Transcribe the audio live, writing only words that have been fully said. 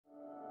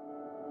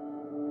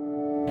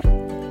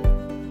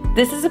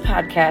This is a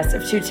podcast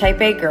of two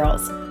Type A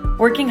girls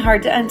working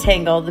hard to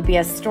untangle the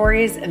BS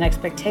stories and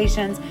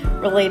expectations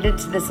related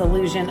to this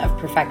illusion of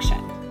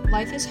perfection.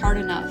 Life is hard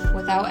enough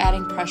without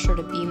adding pressure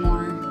to be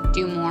more,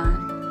 do more,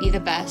 be the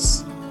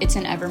best. It's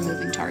an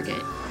ever-moving target.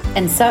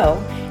 And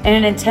so, in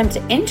an attempt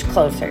to inch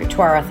closer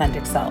to our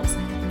authentic selves,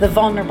 the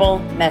vulnerable,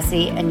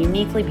 messy, and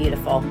uniquely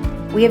beautiful,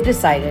 we have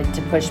decided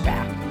to push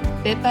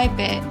back. Bit by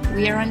bit,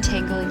 we are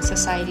untangling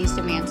society's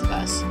demands of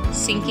us,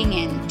 sinking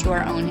in to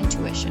our own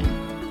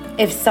intuition.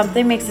 If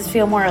something makes us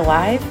feel more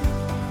alive,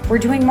 we're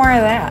doing more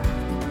of that.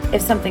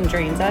 If something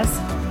drains us,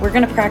 we're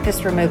going to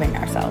practice removing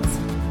ourselves.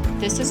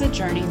 This is a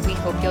journey we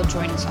hope you'll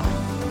join us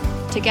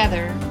on.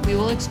 Together, we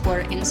will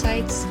explore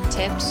insights,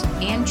 tips,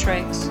 and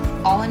tricks,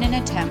 all in an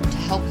attempt to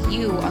help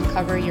you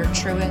uncover your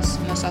truest,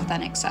 most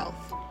authentic self.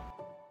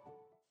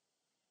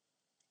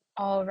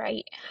 All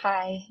right.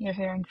 Hi, you're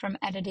hearing from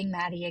Editing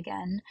Maddie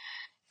again.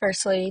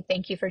 Firstly,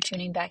 thank you for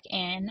tuning back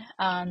in.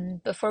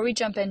 Before we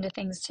jump into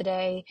things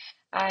today,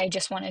 I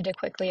just wanted to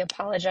quickly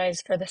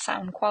apologize for the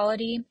sound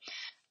quality.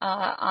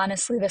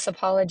 Honestly, this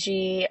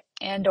apology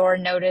and or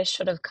notice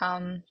should have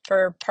come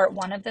for part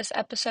one of this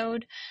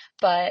episode,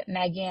 but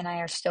Maggie and I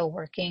are still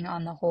working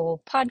on the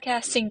whole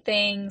podcasting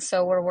thing,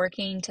 so we're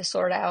working to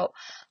sort out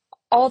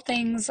all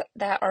things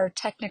that are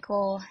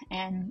technical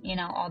and,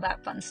 all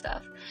that fun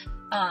stuff.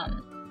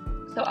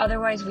 So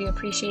otherwise, we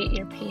appreciate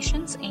your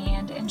patience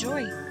and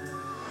enjoy.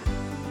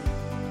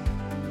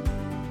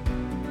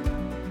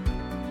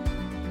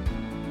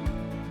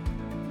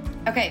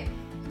 Okay,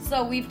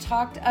 so we've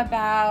talked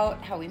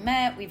about how we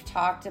met. We've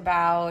talked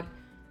about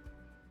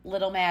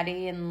little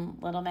Maddie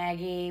and little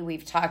Maggie.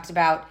 We've talked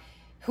about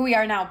who we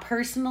are now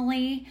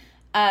personally.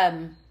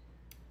 I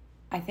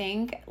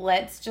think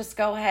let's just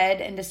go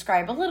ahead and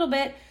describe a little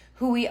bit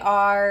who we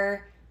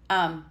are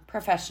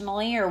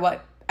professionally, or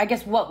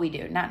what we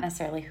do, not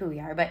necessarily who we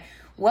are, but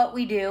what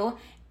we do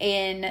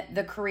in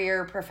the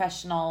career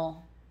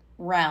professional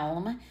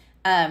realm.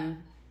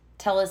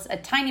 Tell us a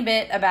tiny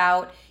bit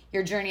about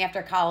your journey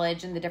after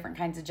college and the different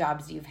kinds of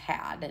jobs you've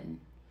had and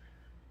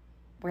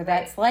where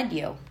that's led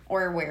you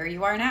or where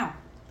you are now.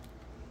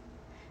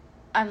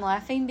 I'm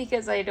laughing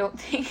because I don't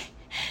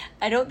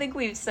think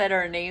we've said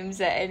our names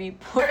at any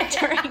point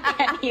during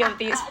any of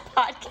these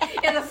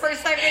podcasts. Yeah, the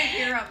first time they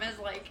hear them is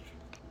like...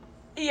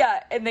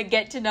 Yeah, in the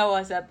Get to Know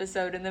Us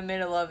episode in the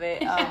middle of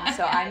it.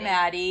 So I'm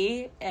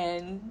Maddie,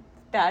 and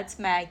that's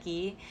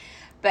Maggie.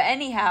 But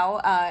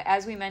anyhow,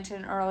 as we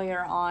mentioned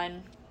earlier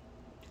on,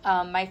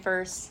 my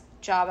first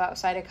job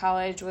outside of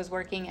college was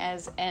working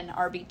as an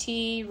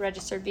RBT,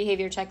 registered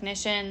behavior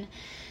technician.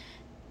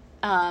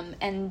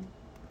 And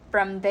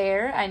from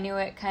there, I knew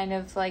it kind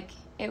of like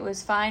it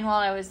was fine while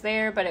I was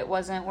there, but it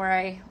wasn't where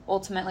I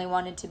ultimately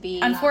wanted to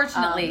be.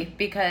 Unfortunately,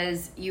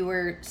 because you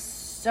were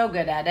so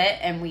good at it,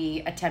 and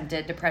we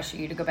attempted to pressure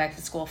you to go back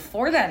to school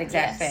for that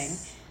exact thing.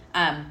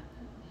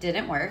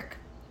 Didn't work.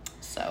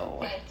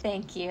 So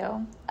thank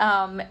you.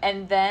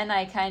 And then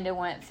I kind of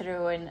went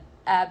through an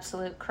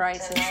absolute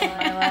crisis in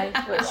my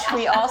life, which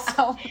we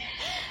also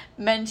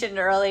mentioned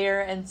earlier.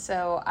 And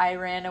so I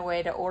ran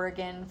away to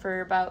Oregon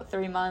for about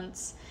 3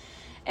 months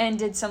and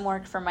did some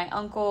work for my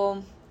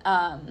uncle.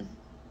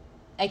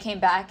 I came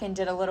back and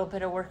did a little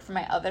bit of work for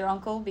my other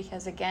uncle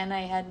because, again,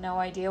 I had no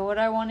idea what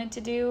I wanted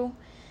to do.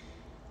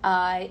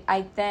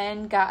 I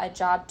then got a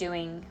job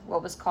doing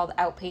what was called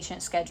outpatient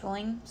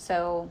scheduling.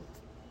 So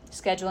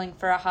scheduling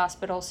for a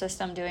hospital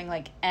system, doing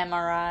like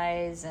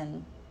MRIs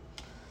and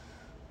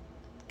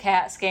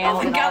CAT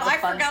scans and all the fun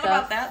stuff. I forgot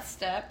about that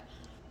step.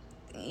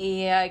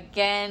 Yeah,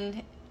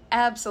 again,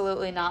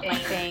 absolutely not my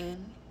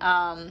thing.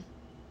 And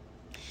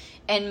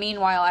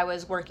meanwhile, I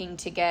was working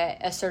to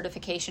get a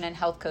certification in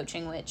health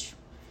coaching, which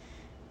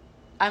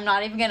I'm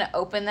not even going to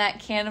open that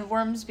can of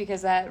worms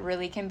because that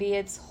really can be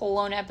its whole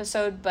own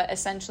episode. But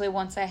essentially,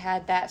 once I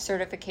had that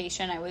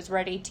certification, I was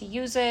ready to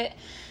use it.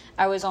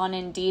 I was on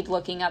Indeed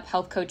looking up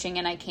health coaching,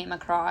 and I came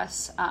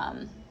across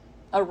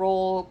a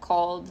role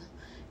called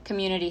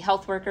community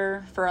health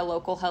worker for a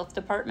local health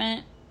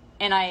department.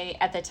 And I,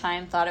 at the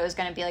time, thought it was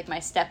going to be like my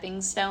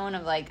stepping stone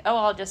of like, oh,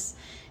 I'll just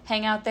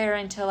hang out there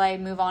until I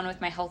move on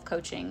with my health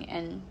coaching.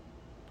 And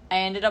I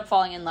ended up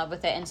falling in love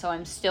with it. And so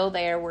I'm still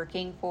there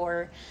working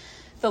for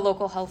the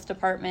local health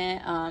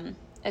department,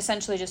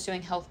 essentially just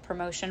doing health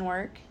promotion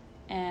work.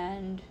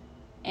 And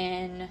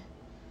in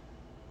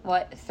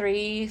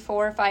 3,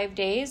 4, 5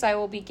 days, I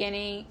will be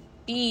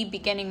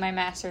beginning my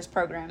master's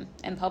program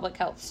in public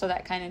health. So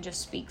that kind of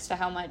just speaks to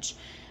how much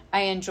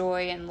I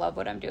enjoy and love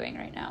what I'm doing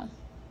right now.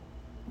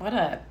 What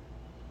a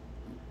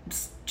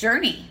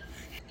journey.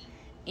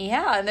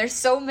 Yeah, and there's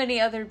so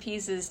many other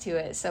pieces to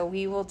it, so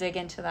we will dig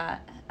into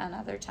that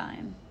another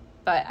time.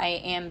 But I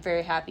am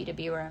very happy to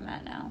be where I'm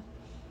at now.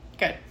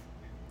 Good.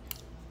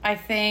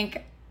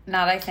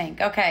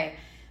 Okay,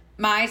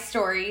 my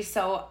story.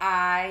 So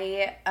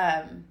I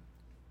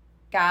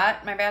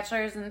got my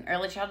bachelor's in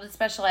early childhood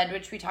special ed,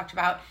 which we talked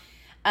about.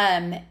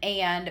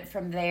 And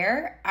from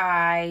there,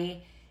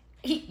 I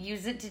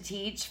used it to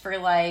teach for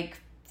like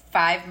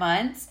 5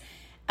 months.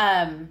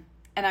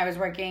 and I was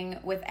working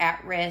with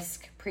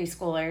at-risk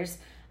preschoolers,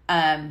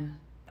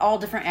 all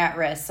different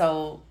at-risk,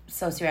 so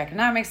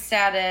socioeconomic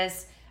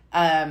status,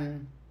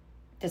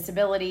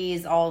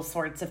 disabilities, all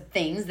sorts of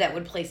things that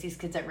would place these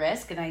kids at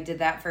risk. And I did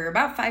that for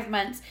about 5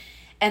 months.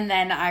 And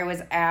then I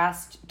was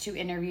asked to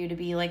interview to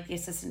be like the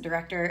assistant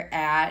director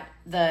at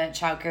the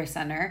childcare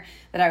center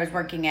that I was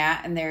working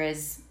at. And there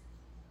is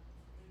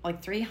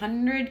like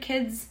 300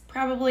 kids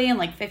probably and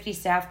like 50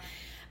 staff.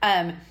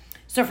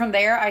 So from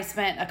there, I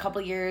spent a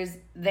couple years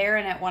there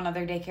and at one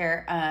other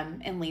daycare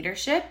in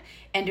leadership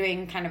and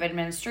doing kind of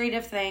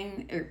administrative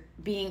thing or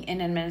being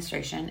in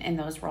administration in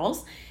those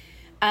roles.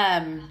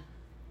 Some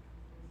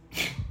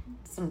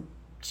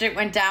shit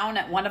went down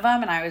at one of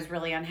them and I was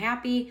really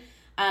unhappy.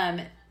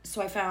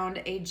 So I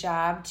found a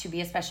job to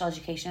be a special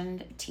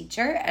education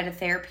teacher at a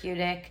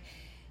therapeutic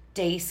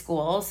day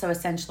school. So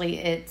essentially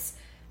it's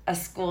a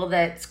school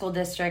that school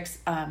districts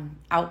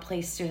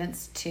outplace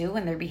students to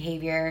when their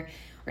behavior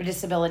or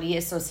disability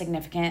is so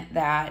significant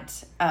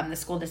that the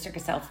school district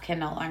itself can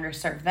no longer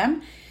serve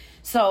them.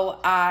 So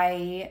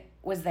I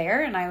was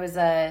there and I was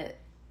a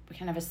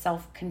kind of a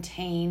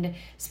self-contained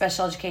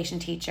special education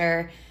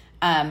teacher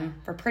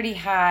for pretty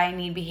high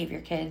need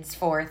behavior kids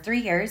for 3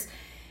 years.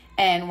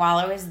 And while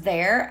I was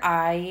there,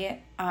 I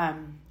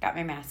got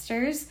my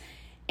master's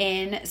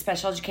in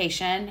special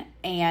education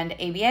and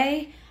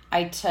ABA.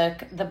 I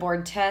took the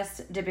board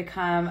test to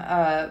become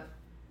a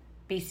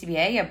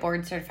BCBA, a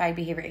board certified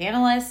behavior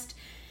analyst.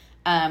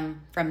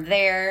 From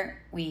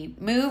there, we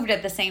moved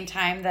at the same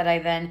time that I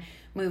then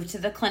moved to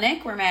the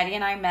clinic where Maddie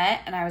and I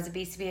met, and I was a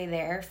BCBA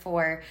there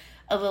for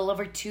a little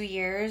over 2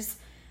 years.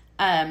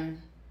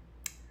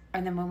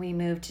 And then when we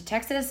moved to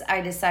Texas,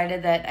 I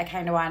decided that I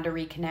kind of wanted to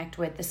reconnect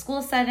with the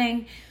school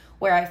setting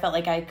where I felt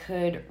like I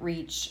could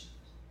reach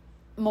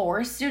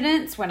more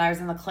students. When I was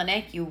in the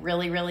clinic, you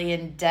really, really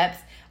in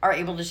depth are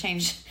able to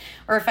change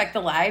or affect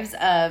the lives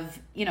of,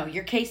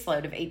 your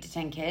caseload of 8 to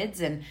 10 kids.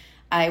 And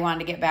I wanted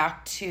to get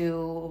back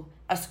to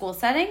a school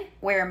setting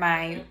where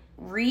my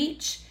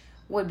reach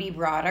would be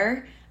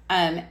broader,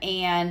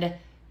 and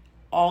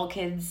all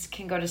kids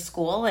can go to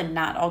school and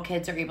not all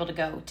kids are able to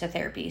go to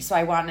therapy. So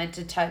I wanted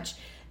to touch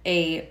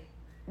a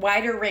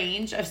wider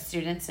range of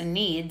students and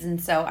needs.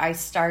 And so I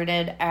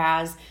started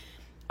as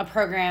a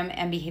program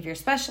and behavior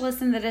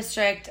specialist in the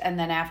district. And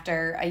then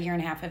after a year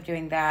and a half of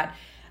doing that,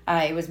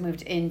 I was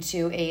moved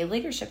into a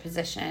leadership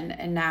position.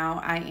 And now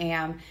I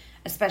am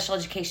a special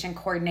education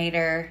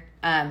coordinator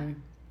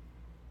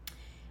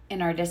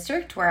in our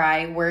district, where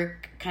I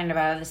work kind of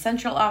out of the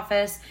central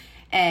office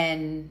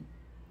and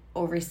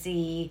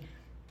oversee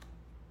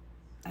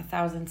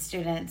 1,000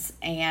 students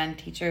and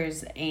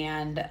teachers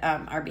and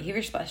our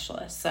behavior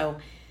specialists. So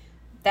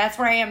that's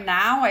where I am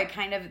now.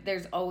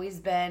 There's always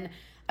been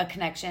a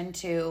connection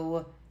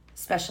to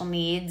special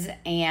needs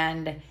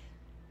and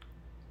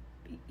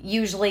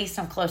usually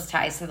some close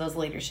ties to those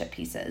leadership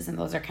pieces. And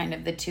those are kind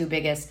of the two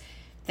biggest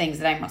things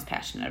that I'm most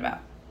passionate about.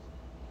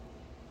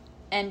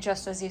 And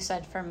just as you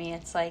said, for me,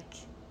 it's like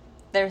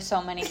there's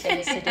so many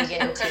things to dig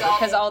into,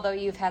 because although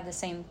you've had the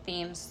same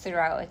themes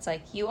throughout, it's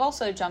like you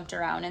also jumped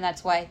around, and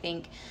that's why I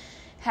think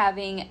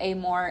having a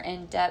more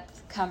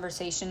in-depth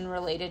conversation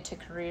related to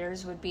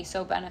careers would be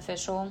so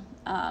beneficial.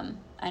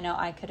 I know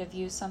I could have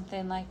used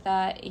something like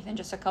that even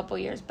just a couple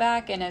years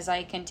back, and as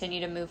I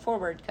continue to move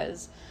forward,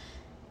 because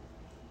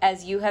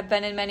as you have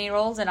been in many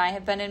roles and I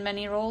have been in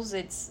many roles,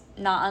 it's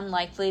not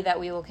unlikely that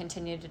we will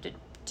continue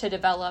to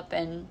develop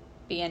and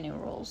be in new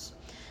roles.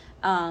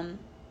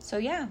 So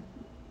yeah,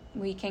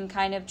 we can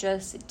kind of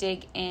just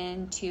dig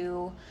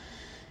into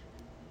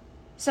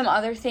some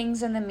other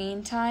things in the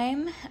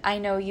meantime. I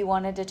know you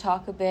wanted to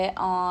talk a bit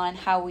on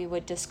how we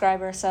would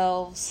describe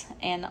ourselves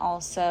and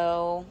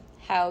also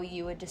how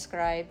you would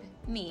describe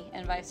me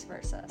and vice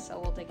versa. So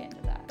we'll dig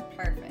into that.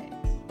 Perfect.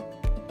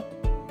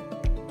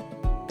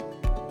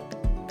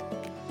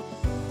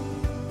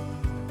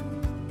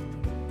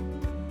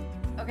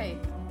 Okay,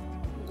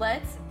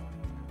 let's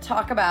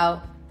talk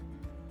about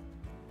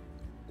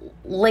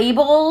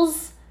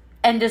labels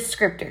and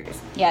descriptors.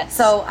 Yes.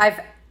 So I've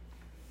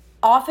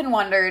often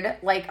wondered,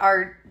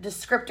 are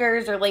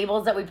descriptors or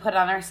labels that we put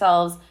on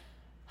ourselves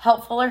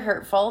helpful or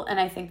hurtful? And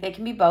I think they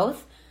can be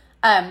both.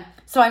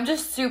 So I'm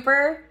just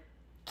super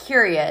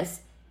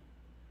curious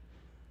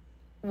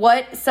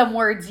what some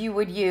words you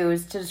would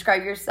use to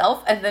describe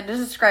yourself and then to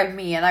describe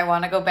me. And I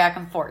want to go back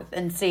and forth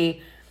and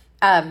see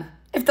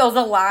if those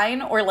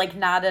align or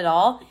not at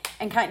all,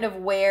 and kind of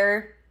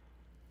where,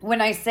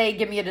 when I say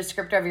give me a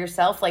descriptor of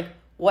yourself,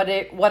 what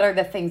are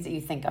the things that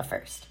you think of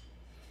first?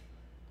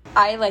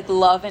 I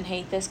love and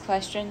hate this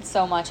question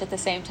so much at the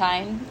same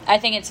time. I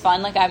think it's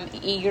fun. I'm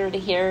eager to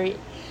hear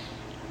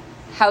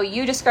how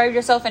you describe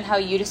yourself and how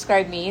you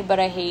describe me, but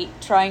I hate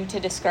trying to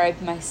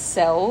describe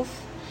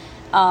myself.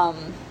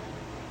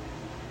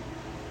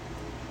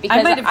 Because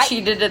I might have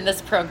cheated in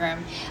this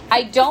program.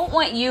 I don't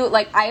want you,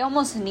 I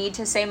almost need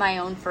to say my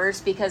own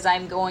first because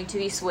I'm going to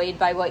be swayed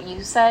by what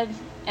you said.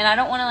 And I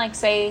don't want to,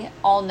 say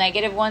all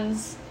negative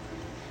ones.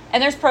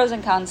 And there's pros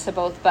and cons to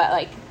both,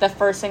 but, the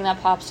first thing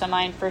that pops to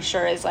mind for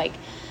sure is,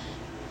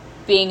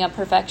 being a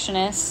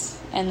perfectionist,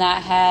 and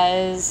that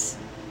has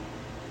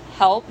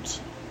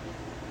helped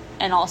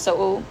and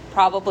also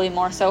probably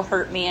more so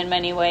hurt me in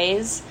many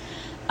ways.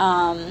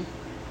 Family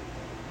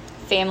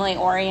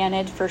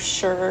oriented for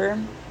sure.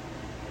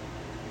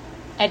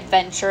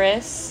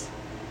 Adventurous.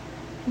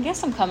 I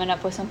guess I'm coming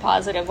up with some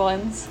positive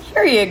ones.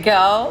 Here you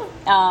go.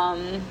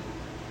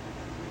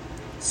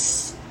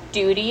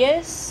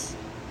 Studious.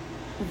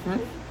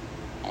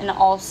 And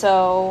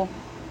also,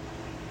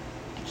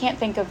 I can't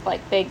think of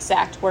like the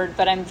exact word,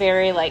 but I'm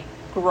very like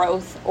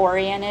growth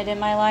oriented in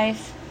my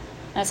life.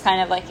 That's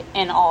kind of like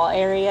in all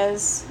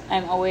areas.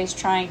 I'm always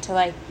trying to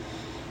like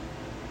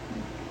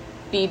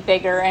be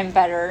bigger and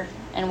better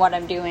in what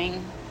I'm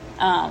doing.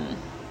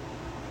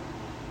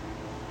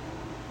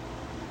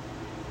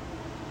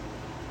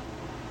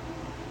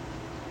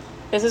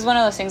 This is one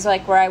of those things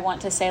like where I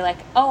want to say like,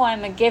 oh,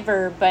 I'm a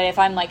giver, but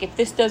if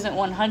this doesn't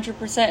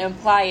 100%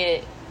 imply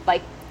it,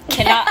 like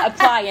cannot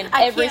apply in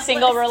every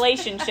single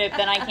relationship,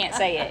 then I can't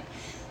say it.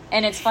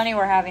 And it's funny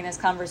we're having this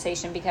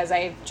conversation because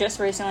I just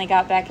recently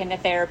got back into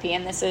therapy,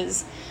 and this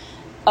is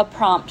a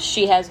prompt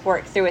she has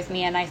worked through with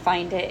me, and I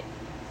find it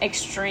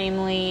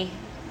extremely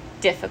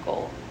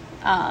difficult.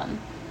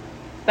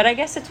 But I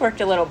guess it's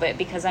worked a little bit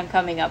because I'm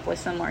coming up with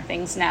some more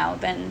things now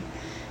than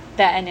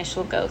that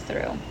initial go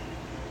through.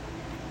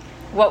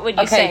 What would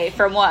you say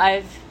from what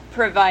I've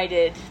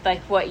provided,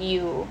 like how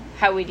you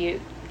would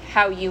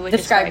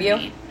describe you?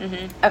 Me?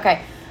 Mm-hmm.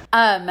 Okay.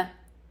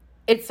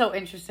 It's so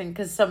interesting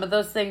because some of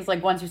those things,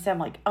 like once you say, I'm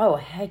like, oh,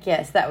 heck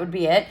yes, that would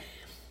be it.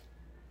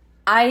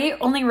 I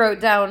only wrote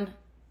down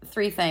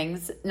 3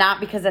 things, not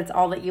because that's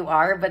all that you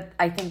are, but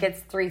I think it's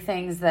 3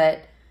 things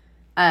that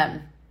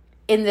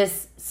in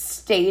this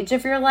stage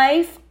of your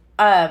life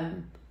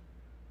are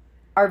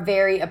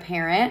very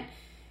apparent.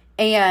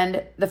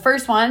 And the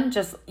first one,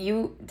 just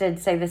you did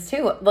say this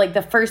too, like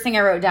the first thing I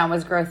wrote down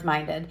was growth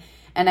minded.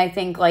 And I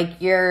think like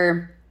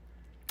your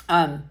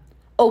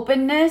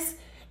openness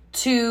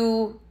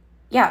to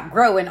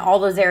grow in all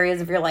those areas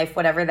of your life,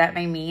 whatever that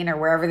may mean or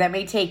wherever that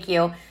may take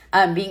you,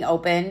 being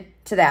open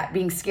to that,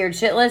 being scared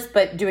shitless,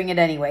 but doing it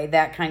anyway,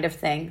 that kind of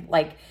thing.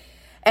 Like,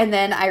 and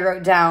then I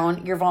wrote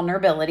down your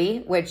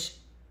vulnerability, which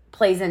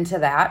plays into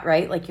that,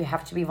 right? Like you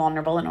have to be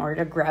vulnerable in order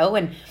to grow,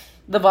 and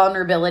the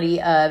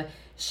vulnerability of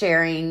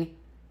sharing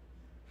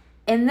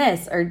in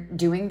this or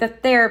doing the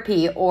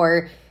therapy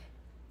or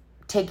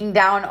taking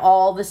down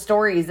all the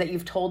stories that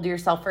you've told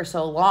yourself for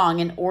so long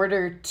in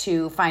order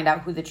to find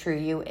out who the true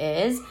you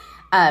is.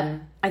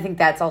 I think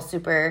that's all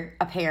super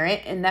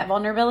apparent in that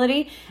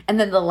vulnerability. And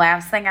then the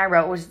last thing I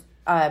wrote was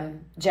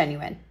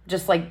genuine.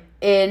 Just like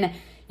in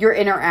your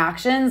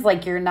interactions,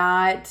 like you're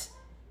not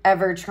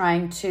ever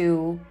trying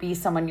to be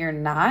someone you're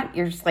not.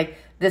 You're just like,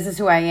 this is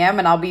who I am,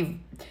 and I'll be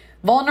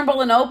vulnerable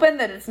and open,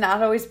 that it's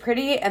not always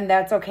pretty, and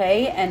that's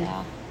okay. And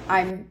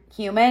I'm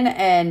human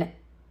and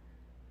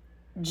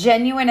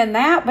genuine in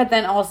that, but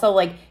then also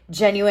like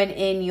genuine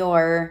in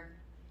your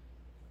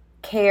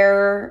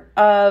care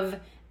of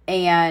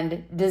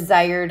and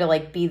desire to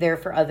like be there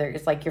for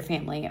others, like your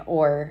family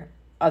or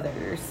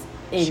others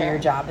in your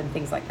job and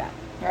things like that.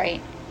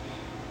 Right.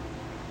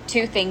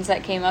 2 things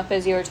that came up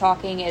as you were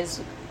talking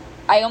is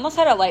I almost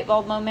had a light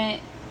bulb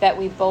moment that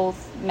we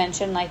both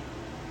mentioned, like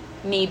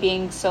me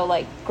being so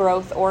like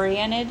growth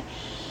oriented,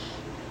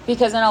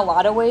 because in a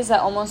lot of ways that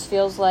almost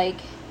feels like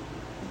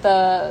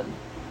the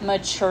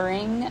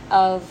maturing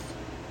of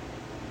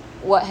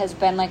what has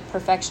been like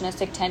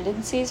perfectionistic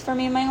tendencies for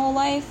me my whole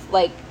life.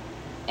 Like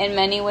in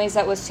many ways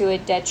that was to a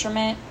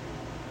detriment,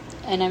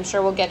 and I'm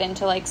sure we'll get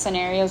into like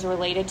scenarios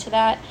related to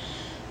that.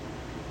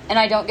 And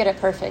I don't get it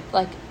perfect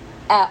like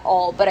at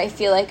all, but I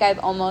feel like I've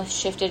almost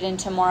shifted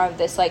into more of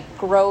this like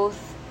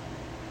growth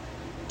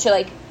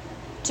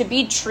to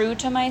be true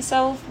to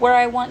myself where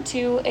I want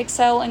to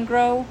excel and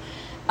grow,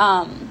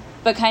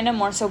 but kind of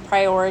more so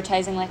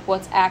prioritizing like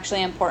what's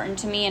actually important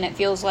to me. And it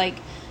feels like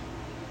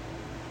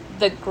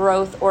the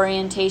growth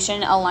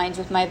orientation aligns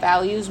with my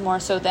values more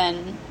so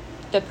than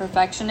the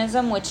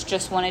perfectionism, which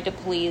just wanted to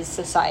please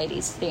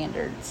society's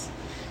standards.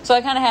 So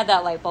I kind of had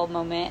that light bulb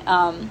moment.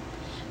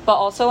 But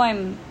also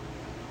I'm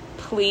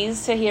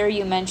pleased to hear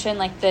you mention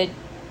like the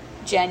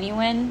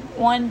genuine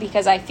one,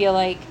 because I feel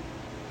like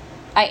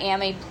I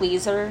am a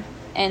pleaser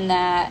in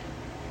that,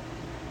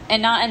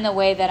 and not in the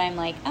way that I'm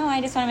like, oh, I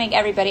just want to make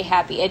everybody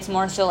happy. It's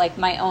more so like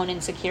my own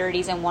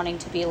insecurities and wanting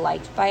to be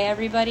liked by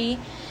everybody.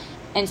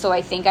 And so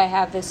I think I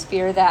have this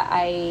fear that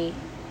I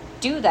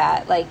do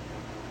that. Like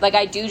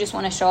I do just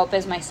want to show up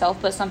as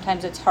myself, but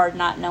sometimes it's hard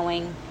not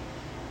knowing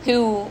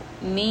who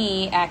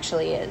me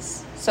actually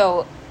is.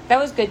 So that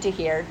was good to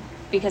hear,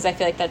 because I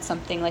feel like that's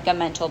something like a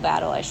mental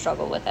battle I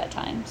struggle with at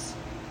times.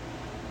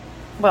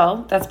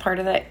 Well, that's part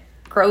of that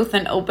growth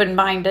and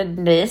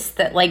open-mindedness,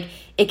 that like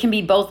it can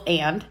be both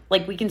and.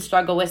 Like we can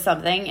struggle with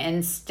something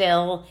and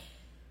still,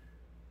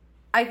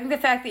 I think the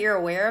fact that you're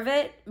aware of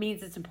it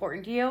means it's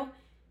important to you,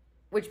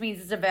 which means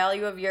it's a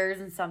value of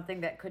yours and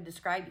something that could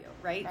describe you,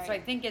 right? So I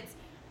think it's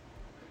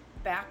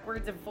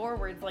backwards and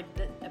forwards, like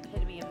the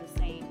epitome of the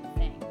same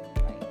thing.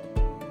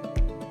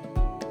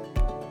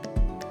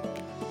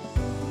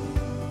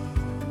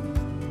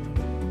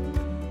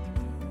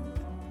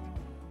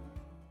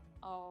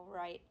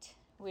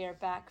 We are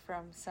back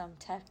from some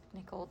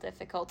technical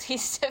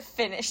difficulties to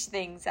finish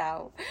things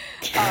out.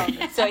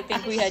 So I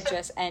think we had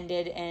just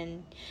ended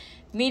in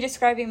me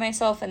describing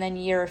myself and then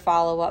your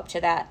follow-up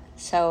to that.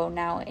 So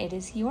now it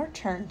is your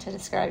turn to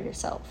describe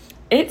yourself.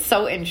 It's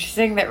so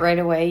interesting that right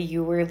away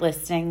you were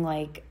listing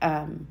like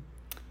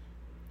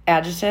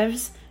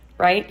adjectives,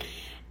 right?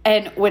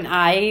 And when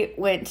I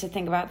went to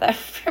think about that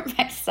for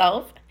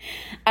myself,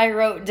 I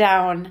wrote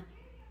down,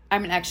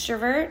 I'm an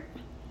extrovert.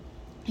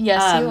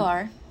 Yes, you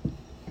are.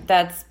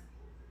 That's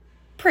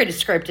pretty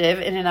descriptive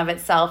in and of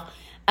itself.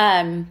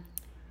 I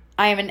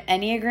am an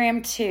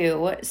Enneagram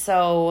 2,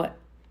 so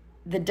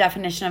the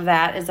definition of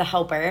that is a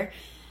helper.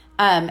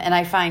 And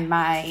I find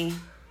my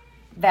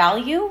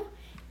value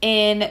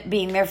in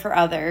being there for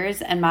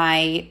others, and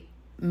my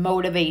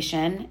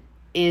motivation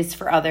is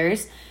for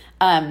others.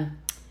 But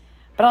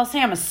I'll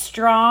say I'm a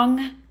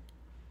strong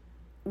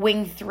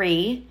wing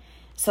 3,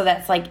 so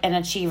that's like an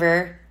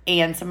achiever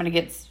and someone who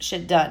gets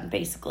shit done,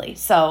 basically.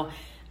 So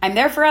I'm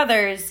there for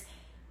others,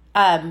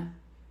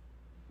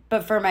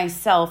 but for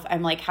myself,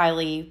 I'm like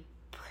highly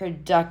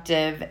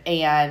productive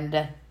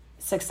and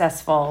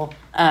successful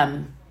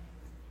in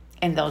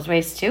those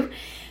ways too.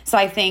 So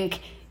I think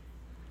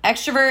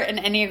extrovert and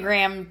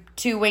Enneagram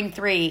 2 wing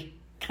 3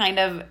 kind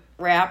of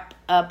wrap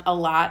up a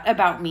lot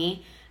about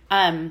me.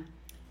 And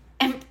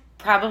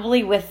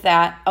probably with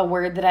that, a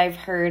word that I've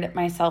heard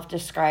myself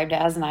described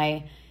as, and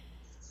I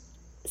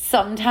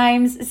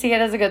sometimes see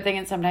it as a good thing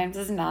and sometimes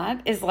as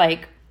not, is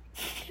like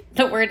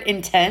the word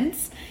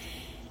intense.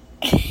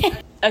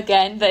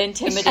 Again, the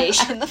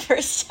intimidation the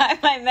first time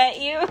I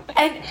met you.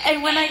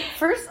 And when I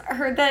first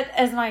heard that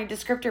as my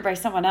descriptor by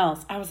someone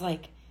else, I was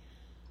like,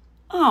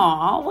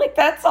 oh, like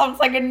that sounds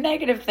like a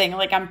negative thing.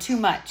 Like I'm too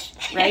much,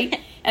 right?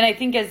 And I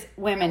think as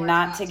women,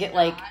 not to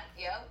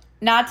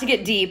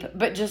get deep,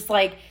 but just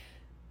like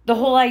the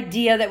whole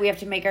idea that we have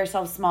to make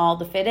ourselves small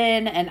to fit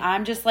in. And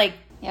I'm just like,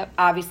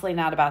 obviously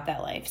not about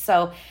that life.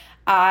 So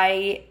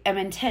I am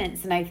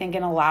intense. And I think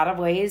in a lot of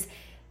ways,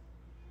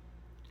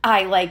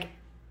 I like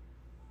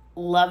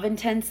love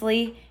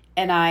intensely,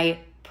 and I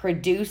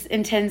produce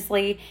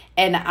intensely,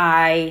 and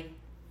I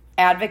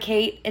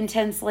advocate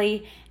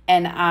intensely,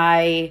 and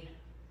I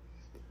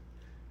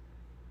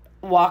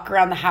walk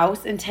around the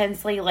house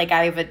intensely. Like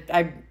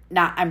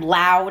I'm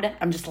loud.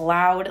 I'm just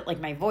loud. Like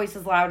my voice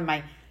is loud, and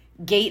my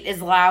gait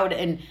is loud,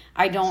 and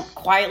I don't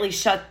quietly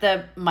shut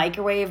the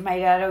microwave. My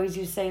dad always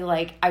used to say,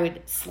 like, I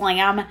would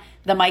slam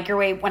the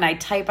microwave when I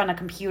type on a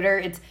computer.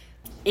 It's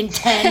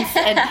intense,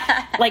 and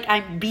like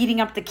I'm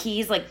beating up the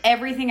keys. Like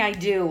everything I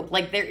do,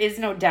 like there is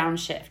no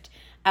downshift.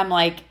 I'm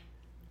like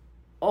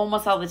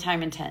almost all the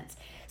time intense.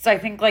 So I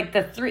think like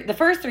the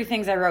first 3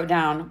 things I wrote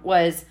down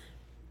was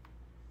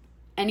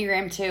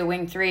Enneagram 2,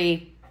 wing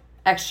 3,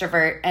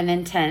 extrovert, and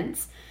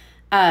intense.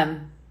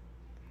 I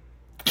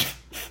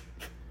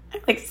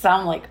like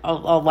sound like a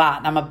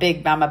lot. I'm a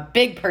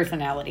big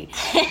personality.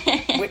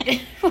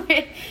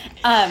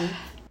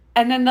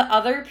 And then the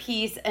other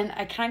piece, and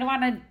I kind of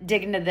want to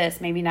dig into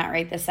this, maybe not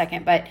right this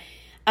second, but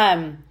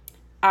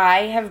I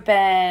have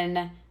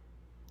been,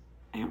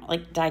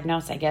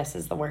 diagnosed, I guess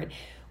is the word,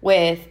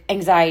 with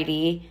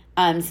anxiety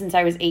since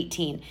I was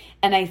 18.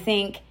 And I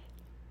think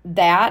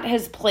that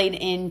has played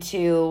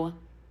into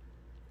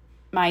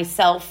my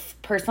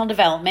personal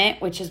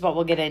development, which is what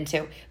we'll get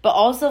into, but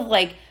also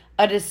like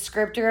a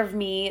descriptor of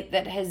me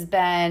that has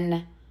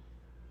been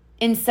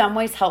in some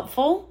ways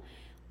helpful.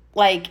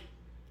 Like,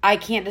 I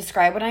can't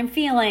describe what I'm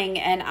feeling,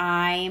 and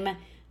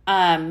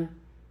I'm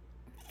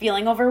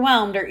feeling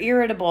overwhelmed or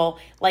irritable.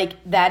 Like,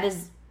 that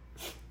is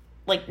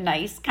like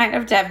nice kind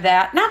of to have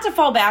that, not to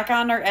fall back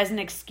on or as an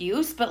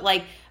excuse, but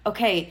like,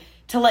 okay,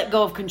 to let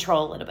go of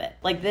control a little bit.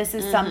 Like, this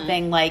is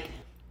something like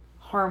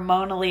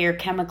hormonally or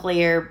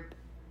chemically or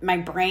my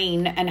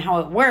brain and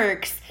how it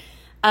works.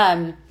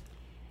 And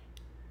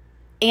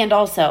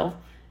also,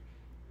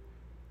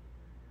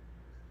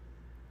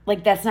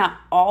 like, that's not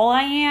all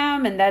I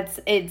am, and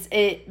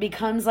it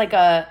becomes like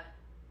a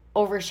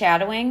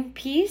overshadowing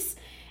piece.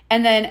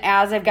 And then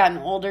as I've gotten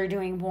older,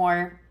 doing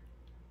more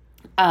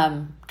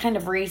kind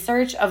of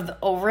research of the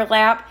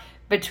overlap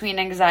between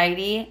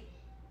anxiety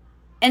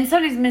and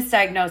sometimes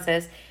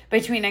misdiagnosis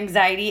between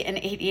anxiety and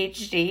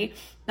ADHD,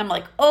 I'm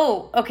like,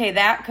 oh, okay,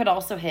 that could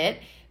also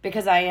hit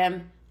because I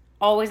am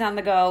always on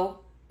the go,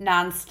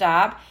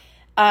 nonstop.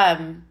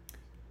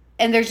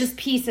 And there's just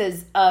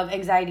pieces of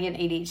anxiety and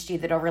ADHD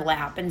that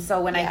overlap. And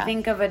so when I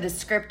think of a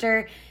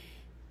descriptor,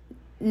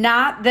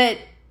 not that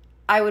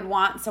I would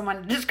want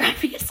someone to describe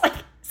me as like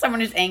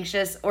someone who's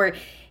anxious or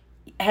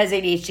has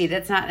ADHD.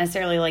 That's not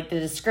necessarily like the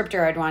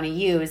descriptor I'd want to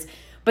use.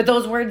 But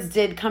those words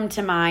did come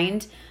to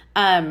mind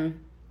in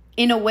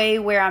a way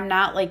where I'm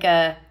not like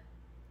a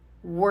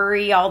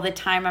worry all the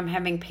time. I'm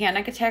having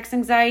panic attacks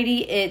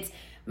anxiety. It's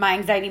my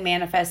anxiety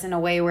manifests in a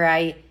way where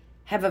I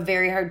have a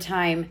very hard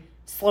time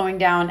slowing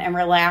down and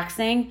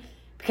relaxing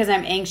because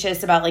I'm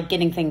anxious about like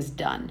getting things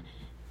done,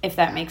 if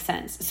that makes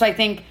sense. So I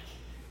think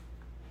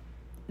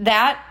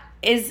that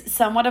is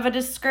somewhat of a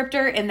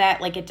descriptor in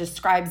that like it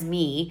describes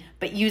me,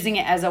 but using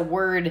it as a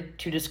word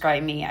to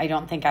describe me, I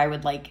don't think I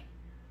would like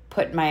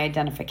put my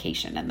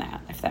identification in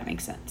that, if that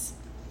makes sense.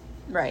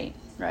 Right.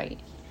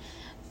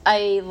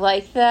 I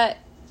like that.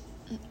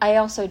 I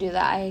also do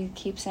that. I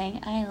keep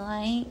saying I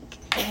like.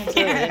 It's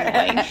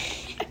really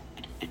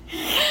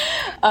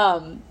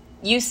annoying.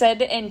 You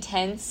said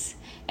intense,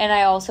 and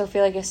I also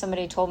feel like if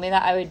somebody told me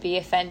that, I would be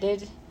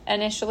offended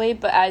initially.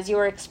 But as you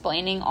were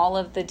explaining all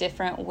of the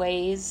different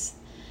ways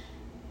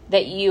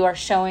that you are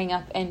showing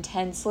up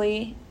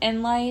intensely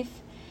in life,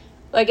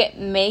 like it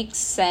makes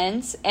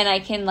sense, and I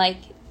can like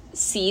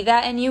see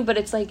that in you, but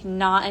it's like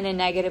not in a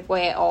negative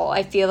way at all.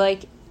 I feel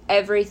like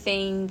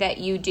everything that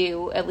you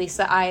do, at least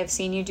that I have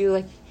seen you do,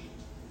 like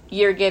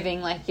you're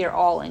giving like you're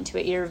all into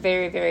it. You're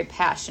very, very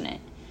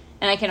passionate.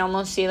 And I can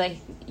almost see like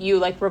you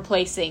like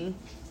replacing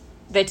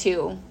the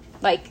two.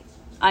 Like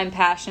I'm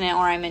passionate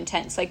or I'm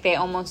intense. Like they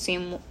almost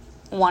seem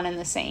one and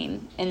the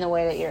same in the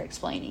way that you're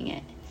explaining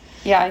it.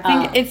 Yeah, I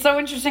think it's so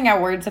interesting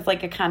how words have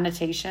like a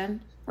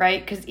connotation,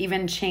 right? Because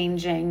even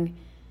changing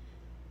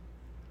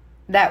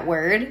that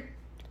word,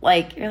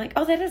 like you're like,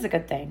 oh, that is a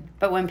good thing.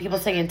 But when people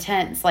say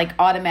intense, like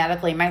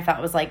automatically my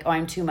thought was like, oh,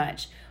 I'm too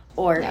much.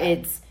 Or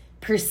it's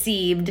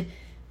perceived,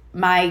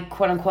 my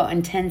quote unquote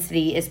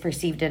intensity is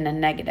perceived in a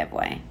negative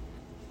way.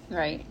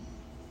 Right.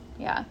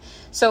 Yeah.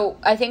 So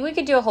I think we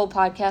could do a whole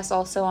podcast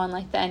also on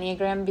like the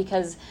Enneagram,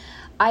 because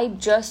I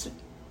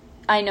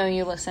know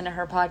you listen to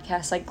her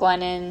podcast, like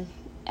Glennon,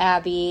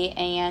 Abby,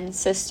 and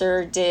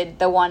Sister did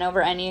the 1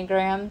 over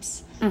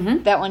Enneagrams.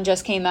 Mm-hmm. That one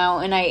just came out,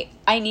 and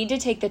I need to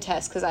take the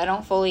test because I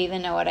don't fully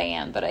even know what I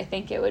am, but I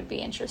think it would be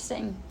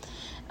interesting.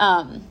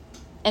 And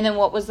then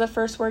what was the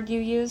first word you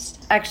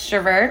used?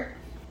 Extrovert.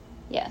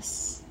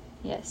 Yes.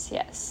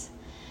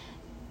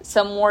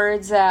 Some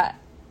words that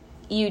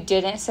you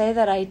didn't say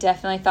that I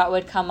definitely thought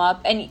would come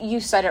up, and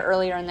you said it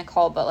earlier in the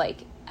call, but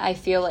like I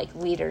feel like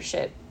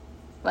leadership,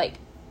 like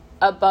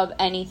above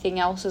anything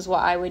else, is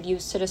what I would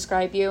use to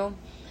describe you.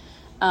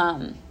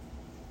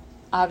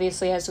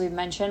 Obviously, as we've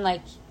mentioned,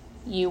 like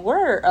you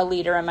were a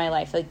leader in my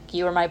life, like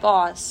you were my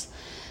boss.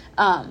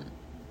 And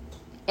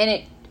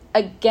it,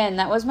 again,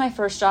 that was my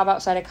first job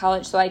outside of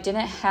college, so I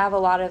didn't have a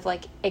lot of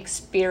like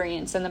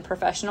experience in the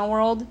professional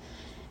world.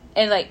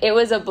 And like it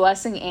was a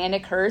blessing and a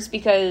curse,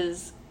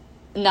 because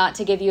not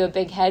to give you a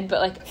big head, but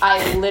like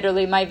I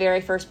literally, my very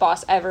first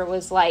boss ever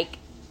was like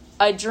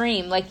a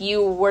dream. Like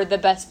you were the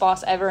best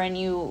boss ever, and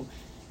you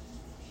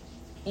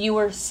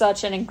were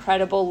such an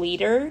incredible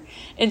leader.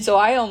 And so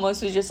I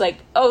almost was just like,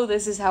 oh,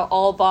 this is how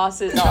all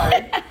bosses are.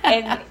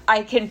 And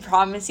I can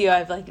promise you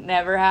I've like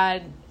never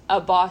had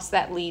a boss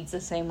that leads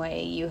the same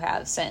way you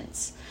have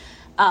since.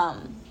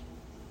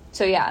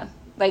 So yeah,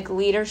 like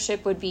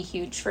leadership would be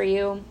huge for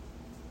you.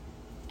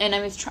 And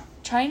I was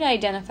trying to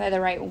identify the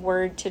right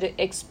word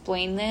to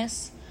explain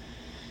this,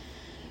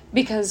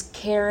 because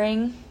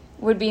caring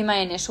would be my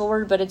initial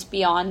word, but it's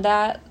beyond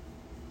that.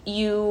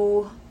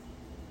 You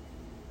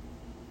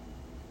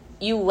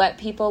let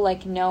people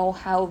like know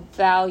how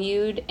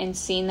valued and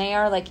seen they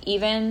are. Like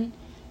even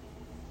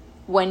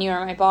when you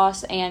were my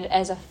boss and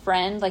as a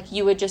friend, like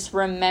you would just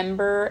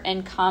remember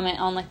and comment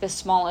on like the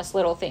smallest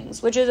little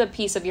things, which is a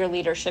piece of your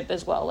leadership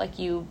as well. Like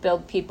you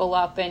build people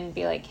up and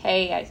be like,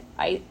 hey,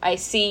 I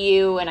see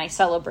you and I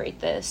celebrate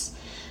this.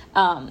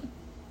 But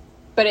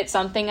it's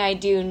something I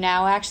do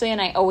now actually.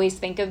 And I always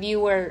think of you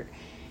where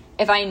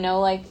if I know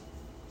like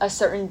a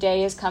certain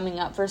day is coming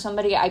up for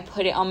somebody, I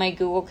put it on my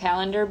Google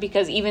Calendar,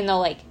 because even though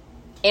like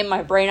in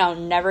my brain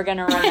I'm never going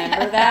to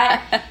remember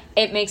that,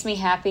 it makes me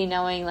happy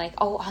knowing like,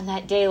 oh, on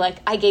that day, like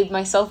I gave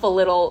myself a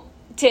little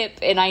tip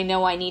and I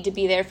know I need to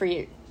be there for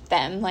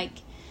them. Like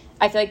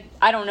I feel like,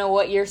 I don't know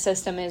what your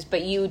system is,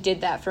 but you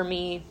did that for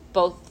me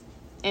both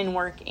in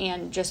work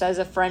and just as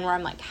a friend, where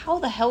I'm like, how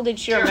the hell did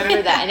she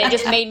remember that? And it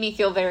just made me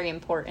feel very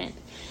important.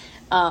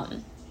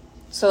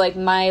 So like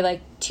my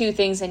like 2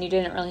 things, and you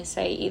didn't really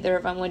say either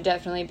of them, would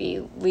definitely be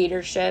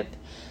leadership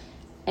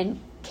and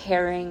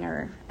caring,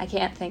 or I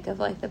can't think of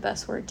like the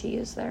best word to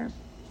use there.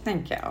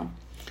 Thank you.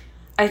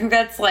 I think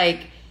that's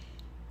like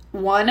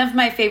one of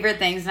my favorite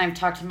things, and I've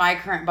talked to my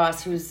current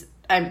boss, who's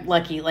I'm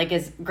lucky, like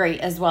is great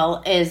as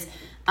well, is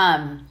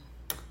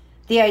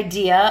the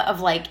idea of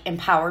like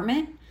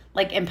empowerment,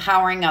 like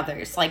empowering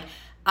others. Like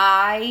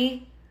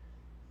I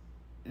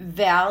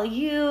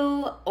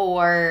value,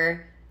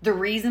 or the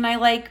reason I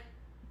like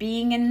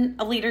being in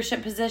a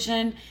leadership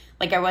position,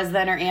 like I was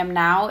then or am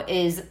now,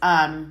 is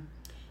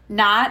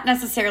not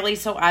necessarily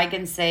so I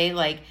can say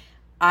like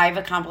I've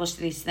accomplished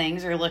these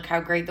things or look how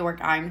great the work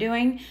I'm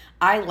doing.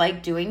 I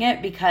like doing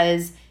it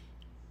because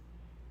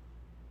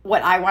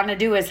what I want to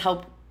do is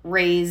help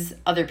raise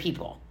other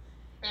people.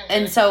 Mm-hmm.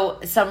 And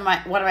so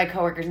one of my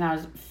coworkers now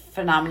is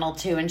phenomenal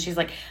too, and she's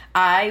like,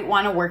 I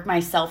want to work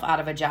myself out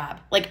of a job.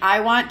 Like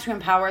I want to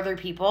empower other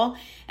people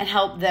and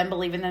help them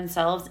believe in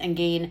themselves and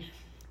gain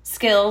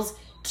skills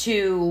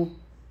to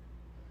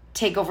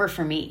take over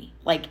for me.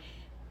 Like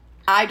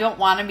I don't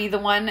want to be the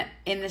one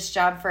in this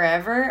job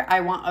forever.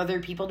 I want other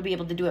people to be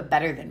able to do it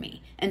better than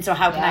me. And so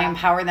how can I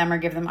empower them or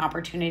give them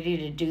opportunity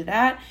to do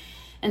that?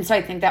 And so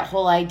I think that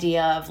whole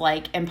idea of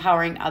like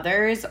empowering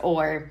others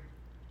or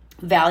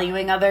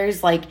valuing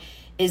others like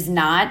is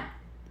not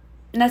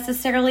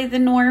necessarily the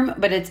norm,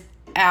 but it's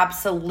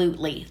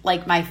absolutely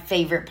like my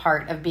favorite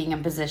part of being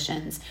in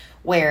positions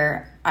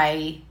where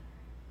I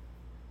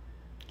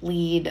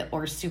lead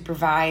or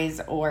supervise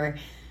or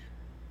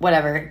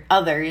whatever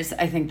others.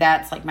 I think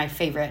that's like my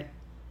favorite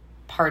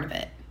part of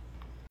it.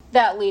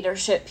 That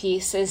leadership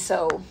piece is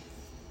so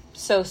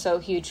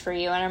huge for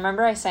you. And I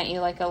remember I sent you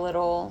like a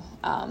little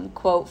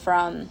quote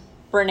from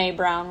Brene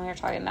Brown. We were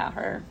talking about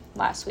her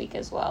last week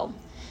as well.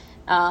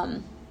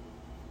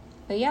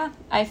 But yeah,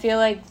 I feel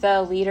like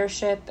the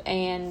leadership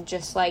and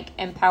just like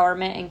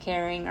empowerment and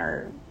caring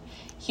are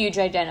huge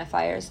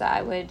identifiers that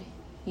I would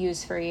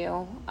use for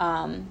you.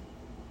 And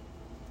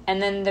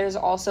then there's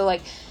also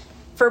like,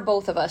 for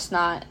both of us,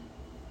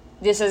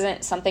 this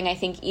isn't something I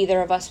think either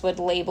of us would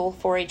label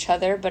for each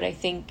other, but I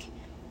think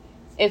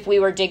if we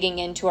were digging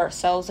into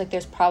ourselves, like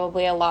there's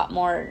probably a lot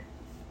more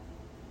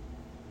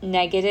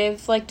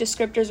negative like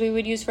descriptors we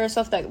would use for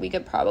ourselves that we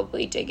could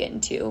probably dig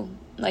into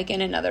like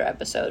in another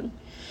episode.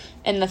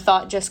 And the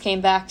thought just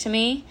came back to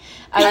me.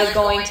 I was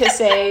going to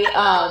say,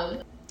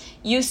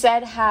 you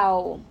said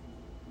how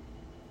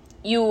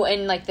you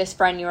and like this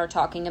friend you were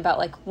talking about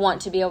like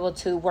want to be able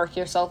to work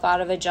yourself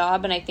out of a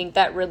job, and I think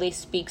that really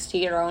speaks to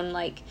your own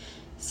like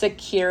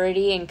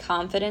security and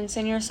confidence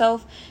in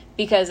yourself,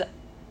 because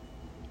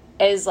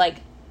as like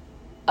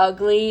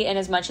ugly and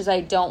as much as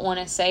I don't want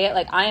to say it,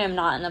 like I am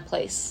not in a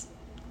place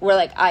where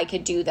like I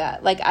could do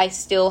that. Like I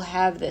still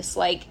have this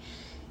like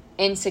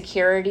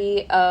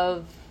insecurity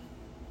of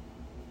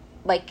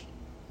like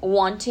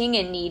wanting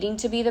and needing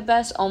to be the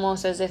best,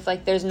 almost as if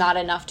like there's not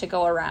enough to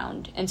go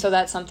around. And so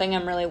that's something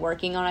I'm really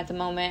working on at the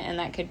moment, and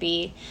that could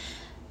be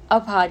a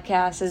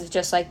podcast, is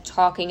just like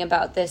talking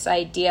about this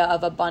idea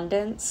of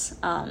abundance.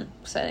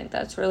 So I think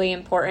that's really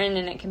important,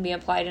 and it can be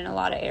applied in a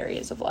lot of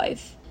areas of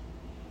life.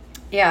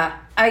 Yeah,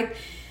 I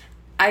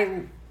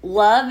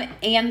love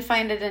and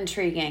find it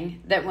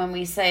intriguing that when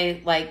we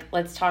say like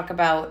let's talk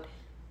about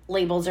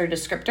labels or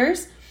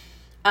descriptors,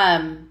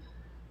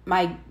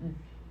 my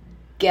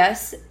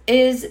guess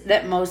is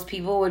that most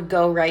people would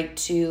go right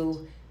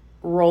to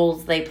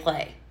roles they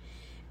play.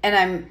 And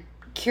I'm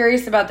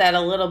curious about that a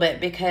little bit,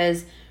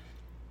 because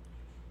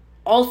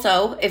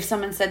also if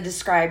someone said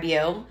describe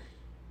you,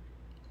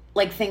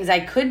 like things I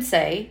could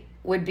say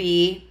would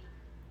be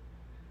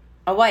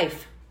a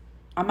wife,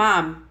 a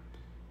mom,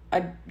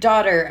 a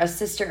daughter, a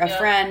sister, a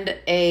friend,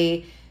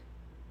 a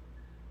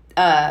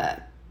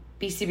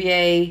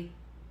BCBA,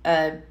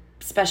 a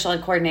special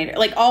ed coordinator,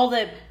 like all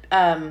the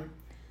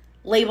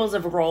labels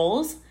of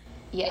roles.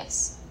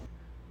 Yes.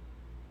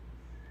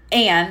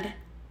 And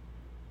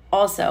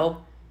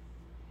also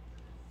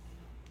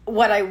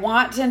what I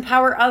want to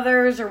empower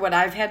others, or what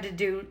I've had to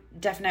do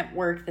definite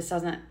work. It's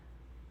not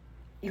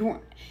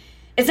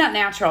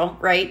natural,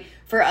 right?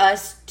 For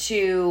us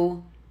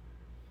to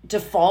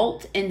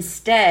default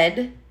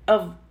instead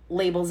of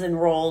labels and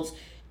roles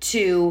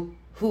to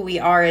who we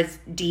are as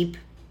deep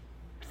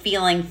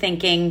feeling,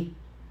 thinking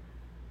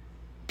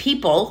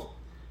people.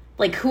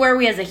 Like, who are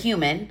we as a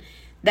human?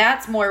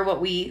 That's more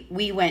what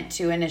we went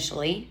to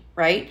initially,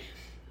 right?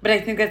 But I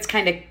think that's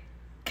kind of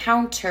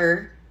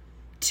counter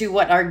to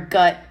what our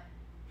gut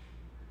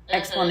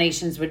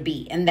explanations would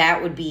be. And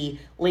that would be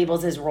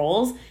labels as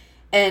roles.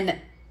 And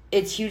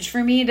it's huge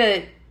for me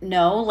to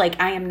know, like,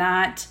 I am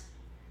not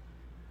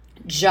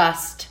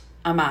just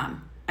a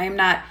mom. I am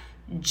not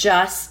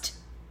just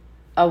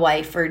a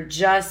wife or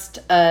just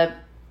a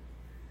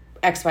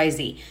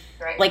XYZ.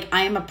 Right. Like,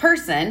 I am a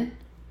person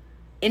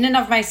in and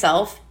of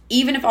myself.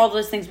 Even if all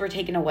those things were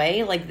taken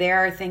away, like there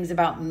are things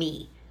about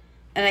me.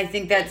 And I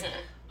think that's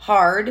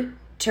hard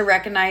to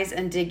recognize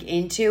and dig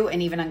into,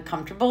 and even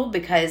uncomfortable,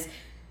 because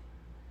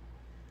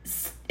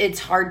it's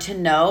hard to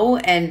know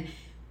and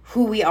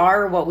who we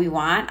are, what we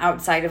want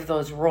outside of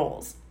those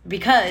roles,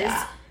 because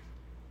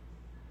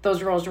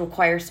those roles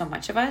require so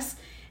much of us.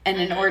 And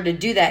in order to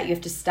do that, you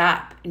have to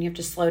stop and you have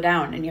to slow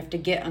down and you have to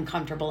get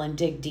uncomfortable and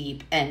dig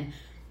deep and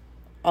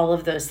all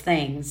of those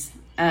things.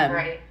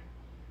 Right.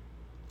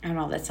 I don't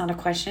know, that's not a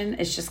question.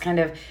 It's just kind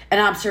of an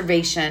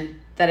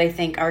observation that I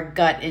think our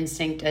gut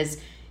instinct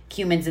as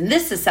humans in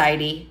this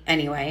society,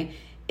 anyway,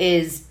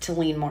 is to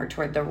lean more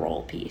toward the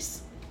role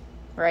piece.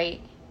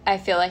 Right. I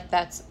feel like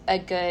that's a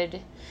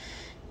good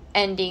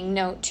ending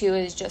note, too,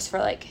 is just for,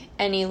 like,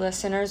 any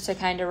listeners to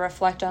kind of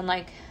reflect on,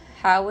 like,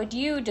 how would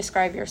you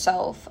describe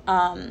yourself?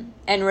 And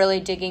really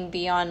digging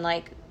beyond,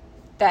 like,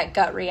 that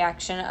gut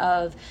reaction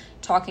of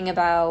talking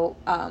about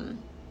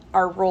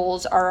our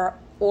roles,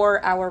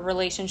 or our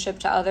relationship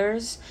to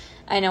others.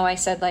 I know I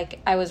said, like,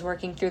 I was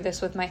working through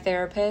this with my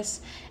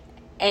therapist,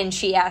 and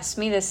she asked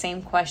me the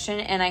same question,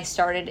 and I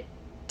started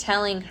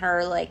telling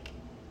her, like,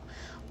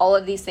 all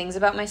of these things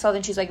about myself,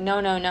 and she's like, no,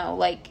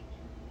 like,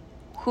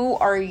 who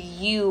are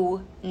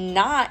you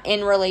not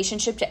in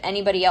relationship to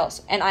anybody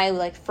else? And I,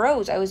 like,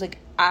 froze. I was like,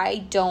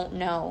 I don't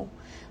know.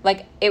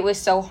 Like, it was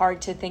so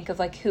hard to think of,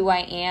 like, who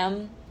I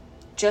am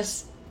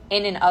just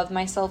in and of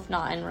myself,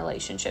 not in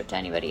relationship to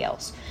anybody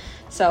else.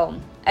 So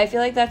I feel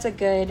like that's a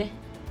good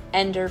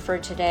ender for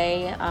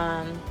today,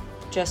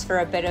 just for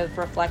a bit of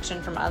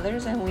reflection from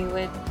others, and we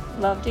would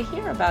love to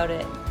hear about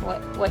it,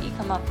 what you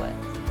come up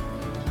with.